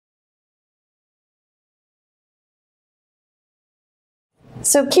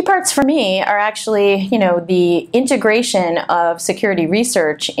So key parts for me are actually, the integration of security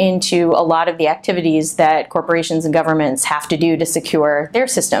research into a lot of the activities that corporations and governments have to do to secure their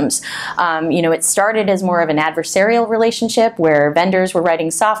systems. It started as more of an adversarial relationship where vendors were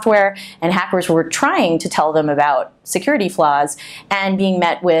writing software and hackers were trying to tell them about security flaws and being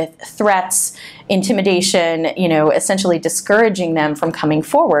met with threats, intimidation, essentially discouraging them from coming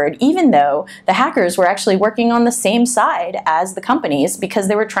forward, even though the hackers were actually working on the same side as the companies because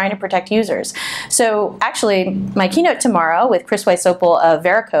they were trying to protect users. So actually, my keynote tomorrow with Chris Weissopel of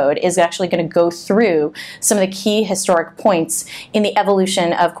Veracode is actually going to go through some of the key historic points in the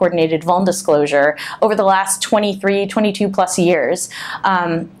evolution of coordinated vuln disclosure over the last 23, 22 plus years.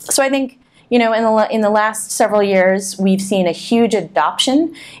 So I think in the last several years, we've seen a huge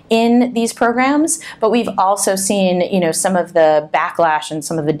adoption in these programs, but we've also seen, some of the backlash and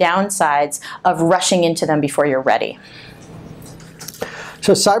some of the downsides of rushing into them before you're ready.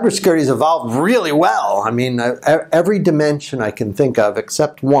 So cybersecurity has evolved really well. I mean, every dimension I can think of,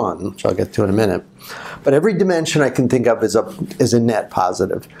 except one, which I'll get to in a minute, but every dimension I can think of is a net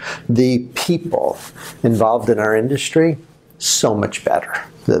positive. The people involved in our industry, so much better.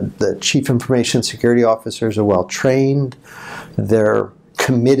 The chief information security officers are well trained. They're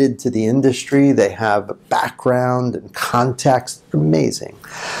committed to the industry. They have a background and context. Amazing.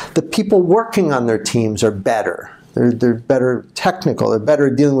 The people working on their teams are better. They're better technical. They're better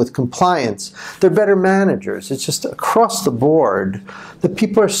dealing with compliance. They're better managers. It's just across the board. The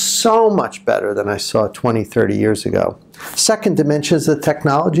people are so much better than I saw 20, 30 years ago. Second dimension is the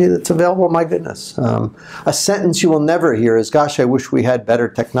technology that's available. My goodness. A sentence you will never hear is, gosh, I wish we had better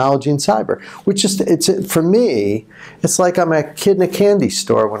technology in cyber. Which is, for me, it's like I'm a kid in a candy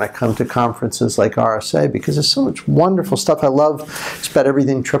store when I come to conferences like RSA because there's so much wonderful stuff. I love just about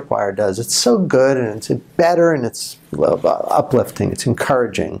everything Tripwire does. It's so good and it's better and it's uplifting. It's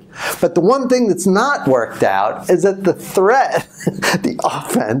encouraging. But the one thing that's not worked out is that the threat, the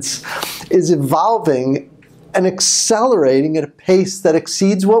offense, is evolving and accelerating at a pace that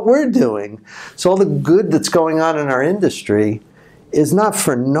exceeds what we're doing. So all the good that's going on in our industry is not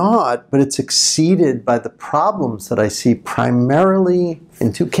for naught, but it's exceeded by the problems that I see primarily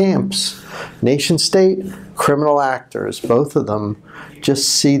in two camps. Nation state, criminal actors, both of them just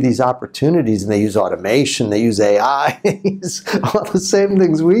see these opportunities and they use automation, they use AI, they use all the same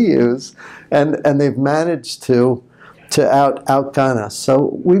things we use, and they've managed to outgun us.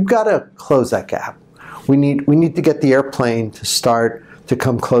 So we've got to close that gap. We need to get the airplane to start to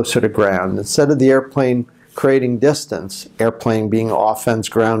come closer to ground. Instead of the airplane creating distance, airplane being offense,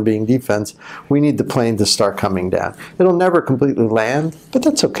 ground being defense, we need the plane to start coming down. It'll never completely land, but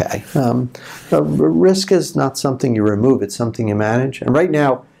that's okay. Risk is not something you remove, it's something you manage. And right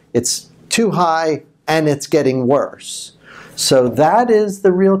now, it's too high and it's getting worse. So that is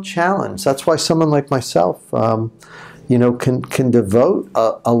the real challenge. That's why someone like myself can devote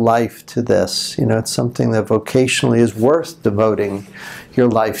a life to this. It's something that vocationally is worth devoting your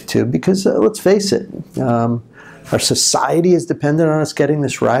life to because, let's face it, our society is dependent on us getting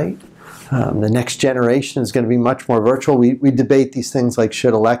this right. The next generation is going to be much more virtual. We debate these things like,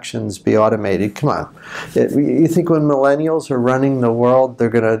 should elections be automated? Come on. You think when millennials are running the world, they're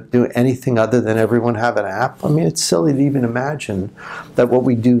going to do anything other than everyone have an app? I mean, it's silly to even imagine that what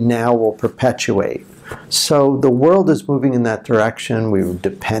we do now will perpetuate. So the world is moving in that direction. We're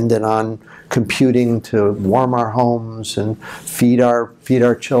dependent on computing to warm our homes and feed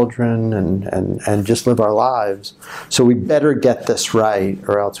our children and just live our lives. So we better get this right,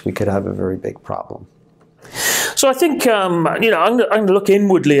 or else we could have a very big problem. So I think I'm going to look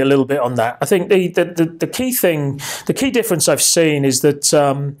inwardly a little bit on that. I think the key thing, the key difference I've seen is that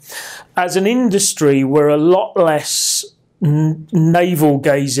as an industry, we're a lot less navel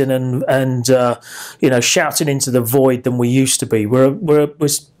gazing and shouting into the void than we used to be. We're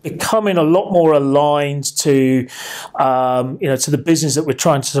becoming a lot more aligned to to the business that we're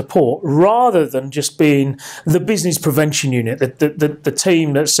trying to support, rather than just being the business prevention unit, the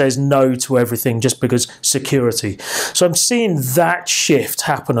team that says no to everything just because security. So I'm seeing that shift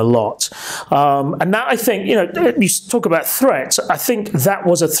happen a lot, and that, I think, you talk about threats. I think that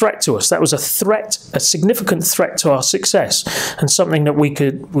was a threat to us. That was a significant threat to our success, and something that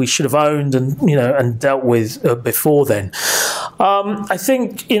we should have owned and dealt with before then. I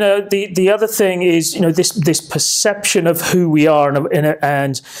think, you know, the other thing is, you know, this perception of who we are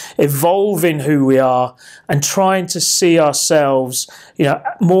and evolving who we are and trying to see ourselves, you know,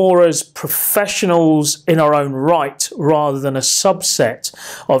 more as professionals in our own right rather than a subset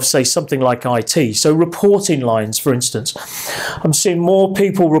of, say, something like IT. So reporting lines, for instance. I'm seeing more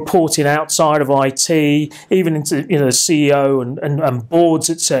people reporting outside of IT, even into, you know, the CEO and boards,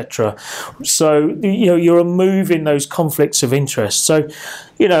 etc. So, you know, you're removing those conflicts of interest. So,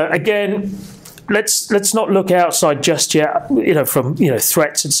 you know, again, let's not look outside just yet, you know, from, you know,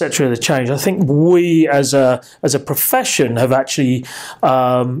 threats, etc. the change. I think we as a profession have actually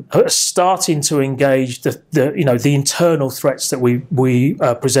starting to engage the you know, the internal threats that we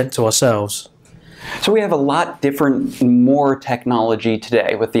present to ourselves. So we have a lot different, more technology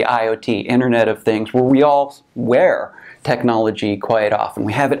today with the IoT, Internet of Things, where we all wear technology quite often.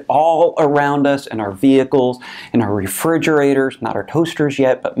 We have it all around us in our vehicles, in our refrigerators, not our toasters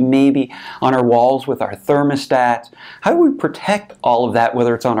yet, but maybe on our walls with our thermostats. How do we protect all of that,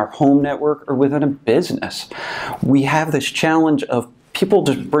 whether it's on our home network or within a business? We have this challenge of people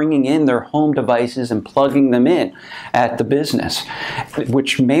just bringing in their home devices and plugging them in at the business,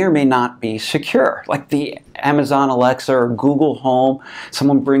 which may or may not be secure. Like the Amazon Alexa or Google Home,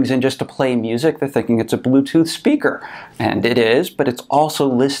 someone brings in just to play music, they're thinking it's a Bluetooth speaker. And it is, but it's also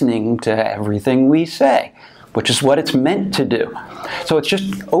listening to everything we say, which is what it's meant to do. So it's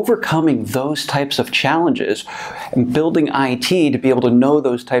just overcoming those types of challenges and building IT to be able to know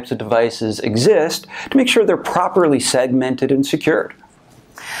those types of devices exist to make sure they're properly segmented and secured.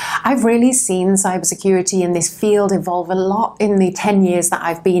 I've really seen cybersecurity in this field evolve a lot in the 10 years that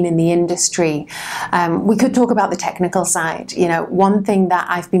I've been in the industry. We could talk about the technical side. You know, one thing that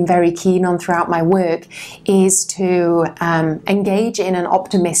I've been very keen on throughout my work is to engage in an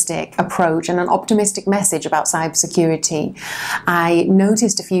optimistic approach and an optimistic message about cybersecurity. I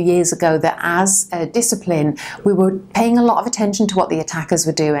noticed a few years ago that as a discipline, we were paying a lot of attention to what the attackers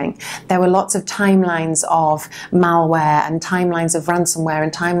were doing. There were lots of timelines of malware and timelines of ransomware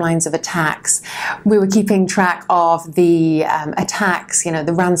and timelines of attacks. We were keeping track of the attacks, you know,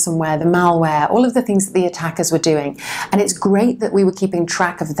 the ransomware, the malware, all of the things that the attackers were doing. And it's great that we were keeping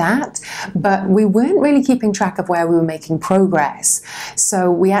track of that, but we weren't really keeping track of where we were making progress. So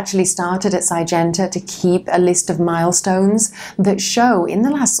we actually started at Cygenta to keep a list of milestones that show in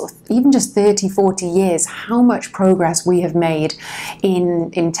the last even just 30, 40 years how much progress we have made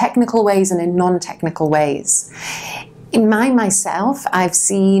in technical ways and in non-technical ways. In myself, I've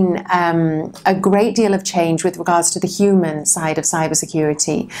seen a great deal of change with regards to the human side of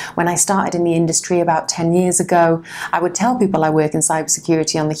cybersecurity. When I started in the industry about 10 years ago, I would tell people I work in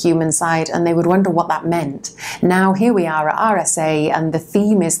cybersecurity on the human side, and they would wonder what that meant. Now here we are at RSA, and the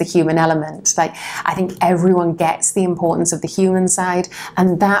theme is the human element. Like, I think everyone gets the importance of the human side,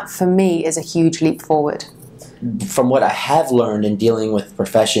 and that for me is a huge leap forward. From what I have learned in dealing with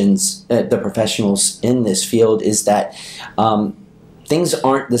professions, the professionals in this field, is that things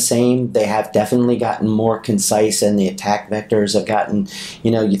aren't the same. They have definitely gotten more concise, and the attack vectors have gotten,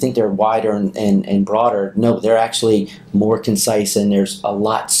 you know, you think they're wider and broader. No, they're actually more concise, and there's a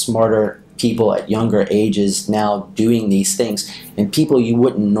lot smarter people at younger ages now doing these things, and people you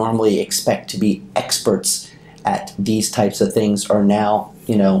wouldn't normally expect to be experts at these types of things are now,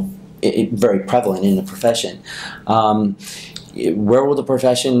 you know, very prevalent in the profession. Where will the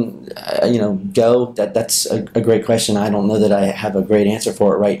profession, you know, go? That's a great question. I don't know that I have a great answer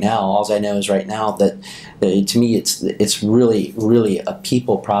for it right now. All I know is right now that to me it's really a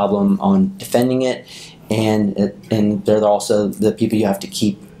people problem on defending it, and they're also the people you have to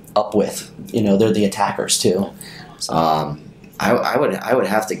keep up with. You know, they're the attackers too. So. I would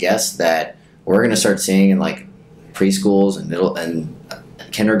have to guess that we're going to start seeing in like preschools and middle and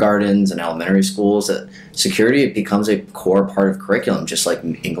kindergartens and elementary schools that security becomes a core part of curriculum, just like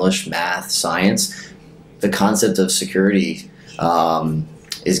English, math, science. The concept of security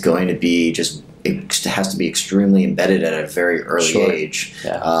is going to be it has to be extremely embedded at a very early age,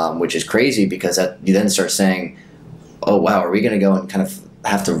 which is crazy because you then start saying, oh wow, are we going to go and kind of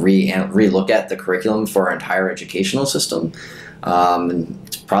have to re-look at the curriculum for our entire educational system? And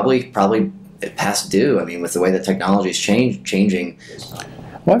it's probably past due. I mean, with the way that technology is changing.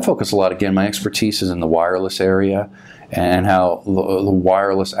 Well, I focus a lot, again, my expertise is in the wireless area and how the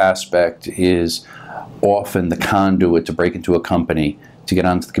wireless aspect is often the conduit to break into a company to get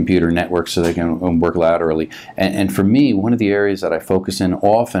onto the computer network so they can work laterally. And for me, one of the areas that I focus in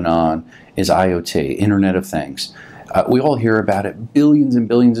often on is IoT, Internet of Things. We all hear about it, billions and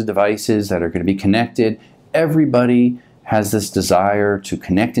billions of devices that are going to be connected. Everybody has this desire to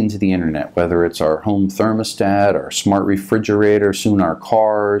connect into the internet, whether it's our home thermostat, our smart refrigerator, soon our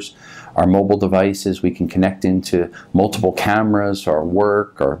cars, our mobile devices. We can connect into multiple cameras, our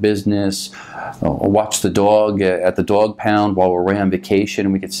work, our business, watch the dog at the dog pound while we're away on vacation,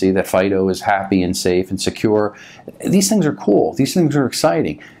 and we can see that Fido is happy and safe and secure. These things are cool. These things are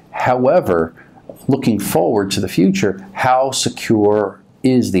exciting. However, looking forward to the future, how secure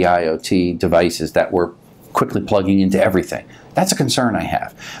is the IoT devices that we're quickly plugging into everything? That's a concern I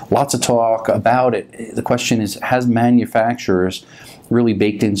have. Lots of talk about it. The question is, has manufacturers really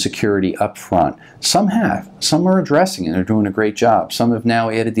baked in security up front? Some have. Some are addressing it and they're doing a great job. Some have now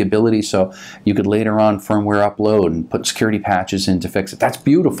added the ability so you could later on firmware upload and put security patches in to fix it. That's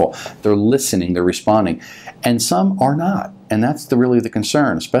beautiful. They're listening, they're responding. And some are not. And that's really the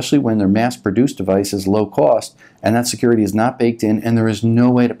concern, especially when they're mass-produced devices, low cost, and that security is not baked in and there is no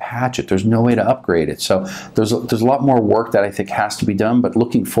way to patch it. There's no way to upgrade it. So there's a lot more work that I think has to be done, but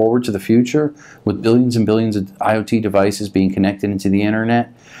looking forward to the future with billions and billions of IoT devices being connected into the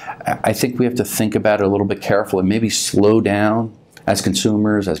internet, I think we have to think about it a little bit careful and maybe slow down as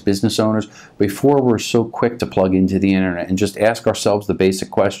consumers, as business owners, before we're so quick to plug into the internet, and just ask ourselves the basic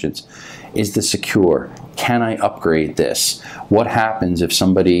questions. Is this secure? Can I upgrade this? What happens if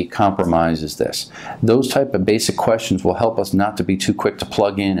somebody compromises this? Those type of basic questions will help us not to be too quick to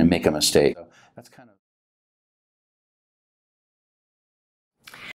plug in and make a mistake. That's kind of